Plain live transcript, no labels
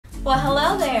Well,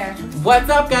 hello there. What's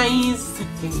up, guys?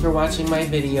 Thanks for watching my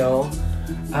video.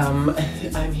 I'm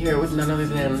here with none other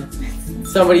than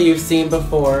somebody you've seen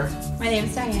before. My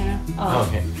name's Diana. Oh,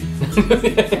 okay.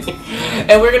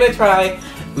 And we're gonna try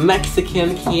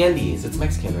Mexican candies. It's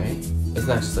Mexican, right? It's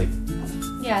not just like...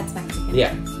 Yeah, it's Mexican.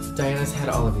 Yeah. Diana's had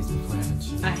all of these before, haven't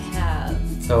she? I have.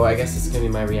 So I guess it's gonna be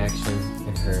my reaction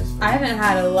and hers. I haven't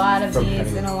had a lot of From these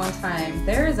having- in a long time.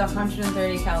 There is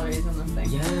 130 calories in this thing.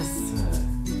 Yes.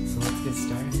 So let's get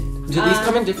started. Do these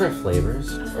come in different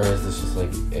flavors? Or is this just like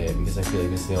it? Because I feel like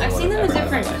this is the only I've one seen I've them in ever had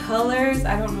in my different life. colors.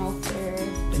 I don't know if they're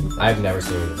different. I've never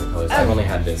seen them in different colors. Oh. I've only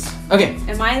had this. Okay.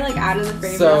 Am I like out of the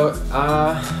frame? So,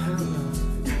 now?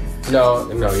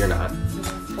 no, you're not.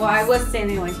 Well, I was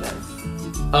standing like this.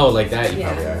 Oh, like that? You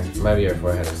Yeah. probably are. Maybe your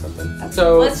forehead or something.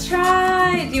 So, Let's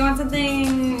try. Do you want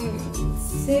something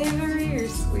savory or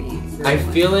sweet? I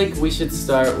feel like we should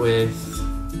start with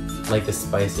like the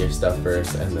spicier stuff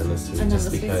first and then the sweet, And then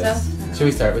just the sweet because. stuff? Should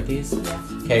we start with these? Yeah.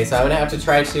 Okay, so I'm gonna have to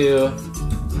try to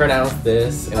pronounce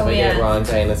this, and if Oh, I get it yeah. wrong,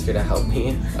 Diana's here to help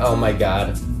me. Oh my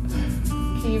god.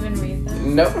 Can you even read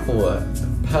them? No.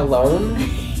 Pelon?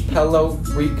 Pelo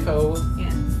Rico? Yeah.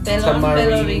 Pelon,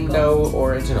 Pelo Rico. Tamarino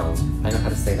Original. I know how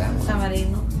to say that one.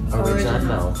 Tamarino.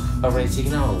 Original.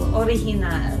 Original.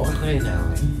 Original.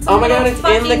 Original. Oh my god, it's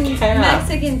in the Fucking cap.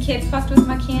 Mexican kid fucked with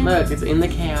my can. Look, it's in the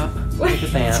cap. Look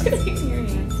at that. Your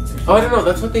hands. Oh, I don't know.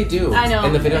 That's what they do. I know.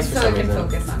 In the videos It's for so some we can reason.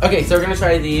 focus on. Okay, so we're gonna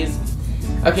try these.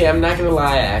 Okay, I'm not gonna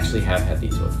lie. I actually have had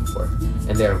these ones before,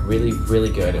 and they're really, really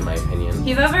good in my opinion. If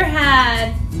you've ever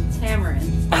had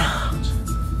tamarind, Ouch.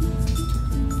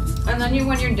 and then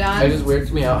when you're done, It just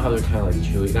weirds me out how they're kind of like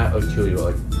chewy, not like chewy, but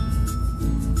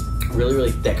like really,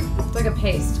 really thick. it's like a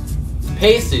paste.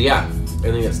 Pasted, yeah. And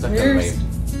then get stuck on my. Paste.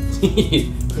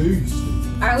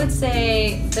 I would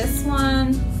say this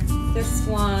one,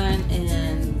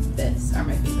 and this are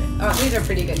my favorite. Oh, these are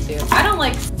pretty good too. I don't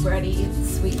like bready,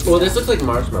 sweet Well, stuff. this looks like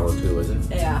marshmallow too, is it?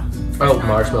 Yeah. Oh,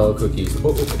 marshmallow cookies.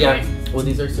 Oh, yeah. Well,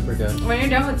 these are super good. When you're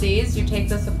done with these, you take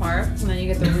this apart, and then you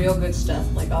get the real good stuff,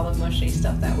 like all the mushy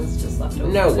stuff that was just left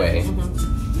over. No way.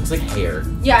 Mhm. It's like hair.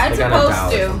 Yeah, it's like on a doll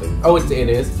supposed or to. something. Oh, it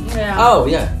is? Yeah. Oh,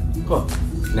 yeah. Cool.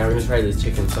 Now we're gonna try these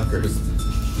chicken suckers.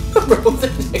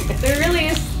 Roasted chicken. There really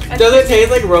is. Does it taste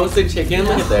like roasted chicken?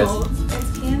 Look at this. No,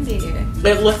 it's candy.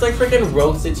 It looks like freaking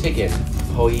roasted chicken.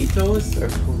 Pollitos or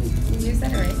pollitos? You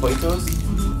said it right. Pollitos?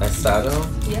 Mhm.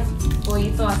 Asado? Yeah.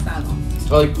 Pollito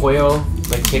asado. Oh, like pollo?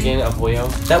 Like chicken, a pollo?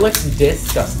 That looks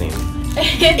disgusting. Ew!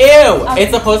 Okay.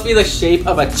 It's supposed to be the shape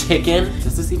of a chicken.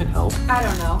 Does this even help? I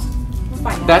don't know. We'll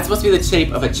find out. That's supposed to be the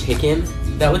shape of a chicken.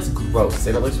 That looks gross,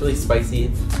 and it looks really spicy.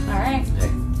 Alright. Okay.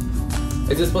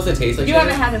 Is it supposed to taste like You chicken?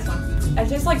 haven't had this one.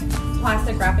 It's just like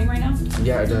plastic wrapping right now.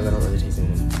 Yeah, it does. I don't really taste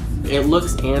anything. It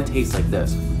looks and tastes like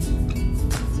this.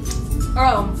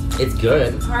 Oh, It's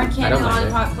good. hard I candy don't mind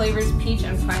it. lollipop flavors peach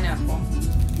and pineapple.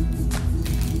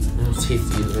 I don't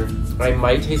taste either. I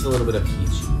might taste a little bit of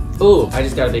peach. Ooh, I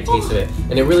just got a big taste of it.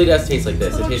 And it really does taste like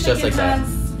this. It Little tastes just like chicken that.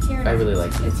 has- Here. I really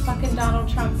like it. It's fucking Donald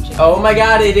Trump chicken. Oh my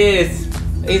god, it is!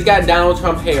 He's got Donald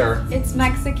Trump hair. It's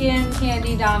Mexican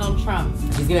candy Donald Trump.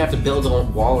 He's gonna have to build a whole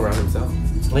wall around himself.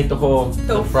 Like the whole,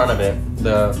 the front of it.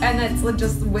 And it's like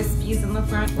just wispies in the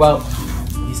front. Well,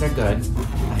 these are good.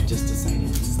 I just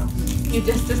decided, so. You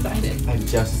just decided. I've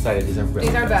just decided these are really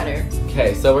These are good. better.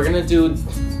 Okay, so we're gonna do,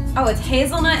 Oh, it's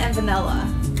hazelnut and vanilla.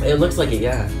 it looks like it,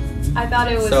 yeah. I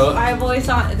thought it was. So- I've always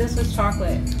thought this was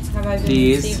chocolate. Have I been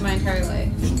These- deceived my entire life?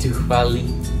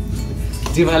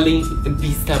 Duvali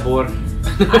Bistabor.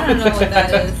 I don't know what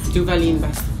that is. Duvalin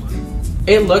Bistabor.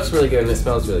 It looks really good and it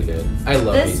smells really good. I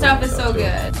love This these stuff ones is though, so too.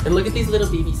 good. And look at these little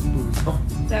baby spoons. Oh,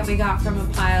 That we got from a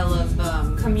pile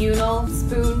of communal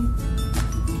spoon.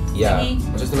 yeah.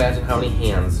 Thingy. Just imagine how many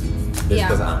hands this Yeah,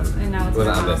 was on. and now it's was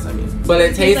on gone. this, I mean. But it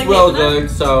Tastes tastes like real hazelnut?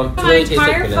 good, so it For really my tastes like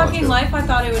entire vanilla fucking too. life, I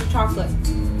thought it was chocolate.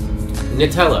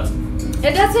 Nutella.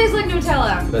 It does taste like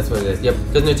Nutella. That's what it is. Yep,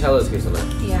 because Nutella is hazelnut.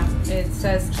 Yeah, it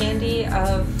says candy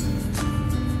of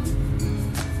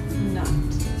nut.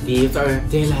 These are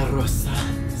De La Rosa.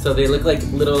 So they look like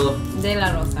little De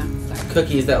la Rosa. Sorry.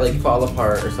 cookies that like fall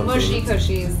apart or something. Mushy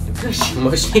cushies. Cushy.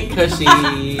 Mushy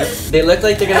cushy. They look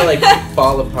like they're gonna like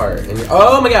fall apart. And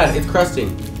oh my god, it's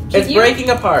crusting. It's you- breaking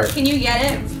apart. Can you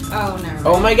get it? Oh, never mind.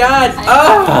 Oh my god. I-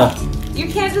 Ah! You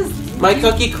can't just. My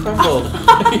cookie crumbled.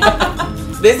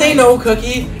 This ain't no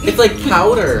cookie. It's like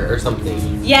powder or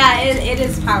something. Yeah, it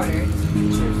is powdered.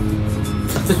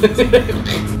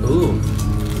 Ooh,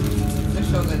 It's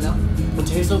so good though. it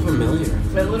tastes so familiar.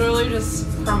 It literally just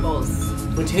crumbles.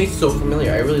 It tastes so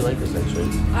familiar. I really like this actually.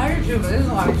 I do too, but this is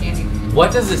a lot of candy.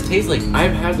 What does this taste like?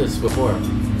 I've had this before.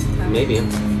 Maybe.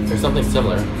 Or something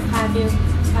similar. Have you?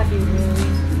 Have you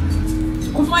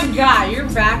really? Oh my god, you're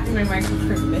vacuuming my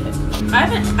carpet.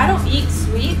 I don't eat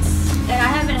sweets, and I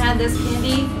haven't had this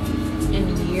candy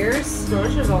in years. So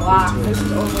this is a lot. This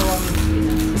is overwhelming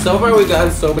sweetness. So far, we've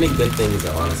gotten so many good things,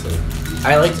 though, honestly.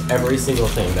 I liked every single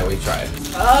thing that we tried.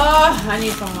 Oh, I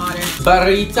need some water.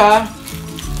 Barrita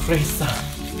fresa.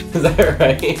 Is that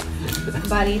right?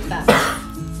 Barrita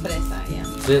fresa, yeah.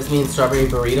 Does this mean strawberry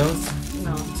burritos?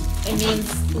 No, it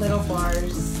means little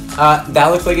bars. That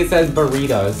looks like it says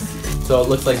burritos. So it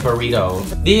looks like burrito.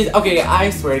 These, okay,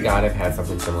 I swear to God, I've had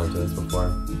something similar to this before.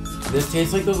 This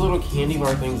tastes like those little candy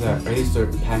bar things that I used to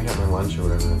pack at my lunch or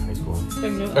whatever in high school.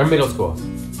 Big Newton. Or middle school.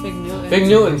 Big Newton. Big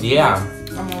Newtons, yeah.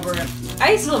 I'm over it.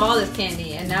 I used to love all this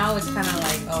candy, and now it's kind of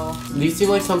like, oh. These seem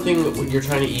like something you're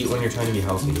trying to eat when you're trying to be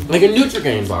healthy. Like a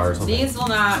Nutrigrain bar or something. These will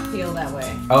not feel that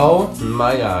way. Oh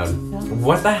my god. No.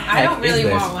 What the heck I don't really is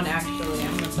this? want one, actually.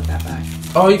 I'm gonna put that back.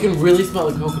 Oh, you can really smell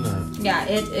the coconut. Yeah,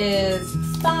 it is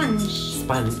sponge.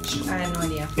 Sponge. I have no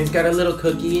idea. It's got a little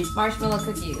cookie. Marshmallow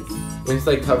cookies. And it's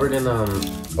like covered in,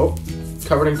 it's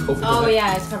covered in coconut. Oh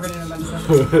yeah, it's covered in a bunch of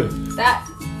stuff. That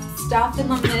stuff in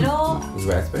the middle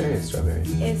Raspberry or strawberry?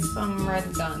 is some red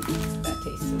gunk that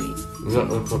tastes sweet.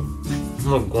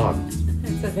 Oh my god.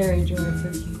 It's a very dry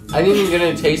cookie. I didn't even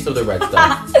get a taste of the red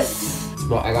stuff.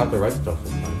 Well, I got the red stuff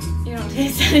this time. You don't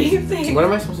taste anything. What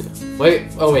am I supposed to... Wait,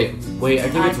 oh wait, I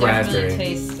think it's raspberry. I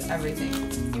taste everything.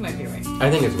 You might be right. I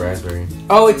think it's raspberry.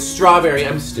 Oh, it's strawberry.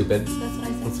 I'm stupid. That's what I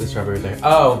said. What's the strawberry there?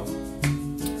 Oh,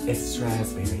 it's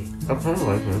raspberry. I kind of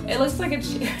like it. It looks like a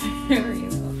Cheerio.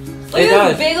 Look It at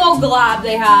does. this big old glob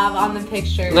they have on the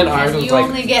picture. And then ours was you like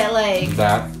only get like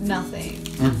that. nothing.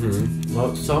 Mm-hmm.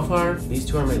 Well, so far, these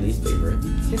two are my least favorite.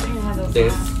 Good thing I have those.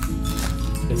 This.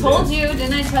 last. and Told this. you,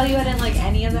 didn't I tell you I didn't like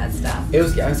any of that stuff? It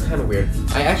was kind of weird.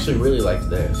 I actually really liked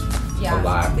this. Yeah. A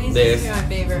lot. These This. are my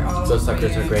favorite. Oh, Those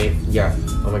suckers yeah. are great. Yeah.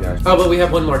 Oh my gosh. Oh, but we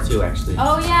have one more too, actually.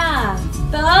 Oh yeah.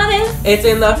 The honest. It's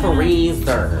in the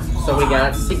freezer, so we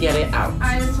got to get it out.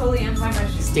 I just totally untied my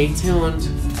shoes. Stay tuned.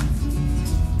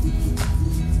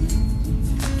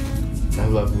 I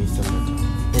love me some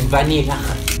Nutella. And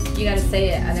vanilla. You gotta say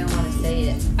it. I didn't want to say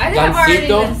it. I think I've already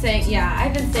Gansito? been saying. Yeah,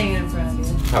 I've been saying it in front of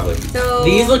you. Probably. So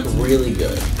These look really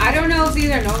good. I don't know if these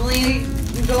are normally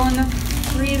go in the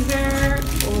freezer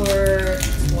or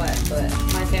what, but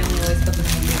my family always puts them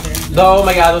in the freezer. Oh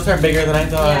my god, those are bigger than I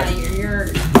thought. Yeah, you're.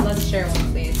 Let's share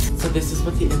one, please. So this is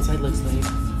what the inside looks like.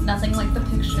 Nothing like the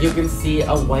picture. You can see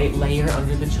a white layer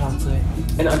under the chocolate,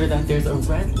 and under that there's a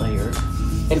red layer,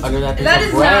 and under that there's That a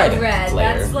is red not red.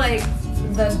 layer. That's like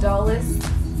the dullest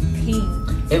pink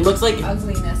It looks like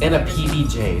ugliness. in a I've ever seen.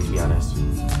 PBJ, to be honest.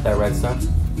 That red stuff.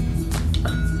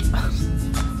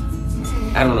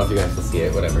 I don't know if you guys can see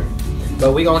it, whatever.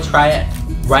 But we gonna try it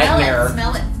right Smell here. it.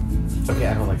 Smell it. Okay,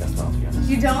 I don't like that smell, to be honest.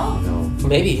 You don't? No.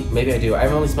 Maybe I do.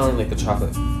 I'm only smelling like the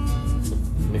chocolate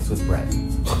mixed with bread.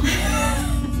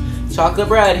 Chocolate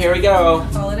bread, here we go.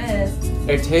 That's all it is.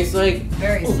 It tastes like...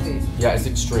 Very sweet. Yeah, it's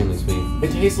extremely sweet.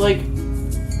 It tastes like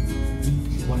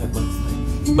what it looks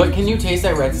like. But can you taste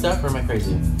that red stuff, or am I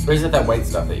crazy? Or is it that white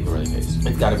stuff that you can really taste?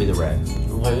 It's gotta be the red.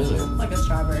 What is it? Like a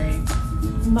strawberry.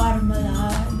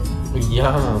 Marmalade.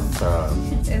 Yes.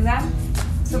 Is that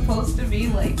supposed to be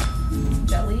like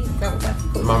jelly? Is that what that's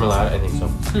supposed to be? Marmalade, I think so.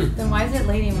 Then why is it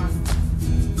lady marmalade?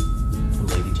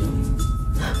 Lady jelly.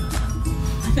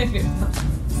 I think it's not.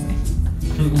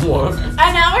 What? And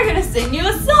now we're gonna sing you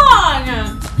a song!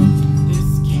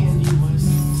 This candy was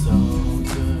so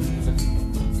good.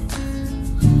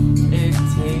 It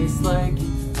tastes like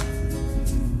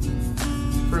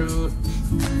fruit.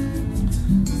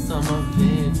 Some of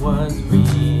it was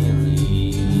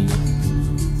really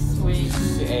sweet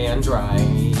and dry.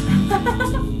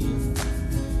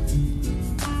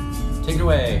 Take it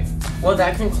away. Well,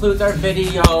 that concludes our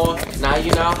video. Now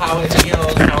you know how it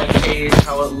feels, how it tastes,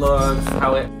 how it looks,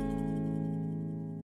 how it...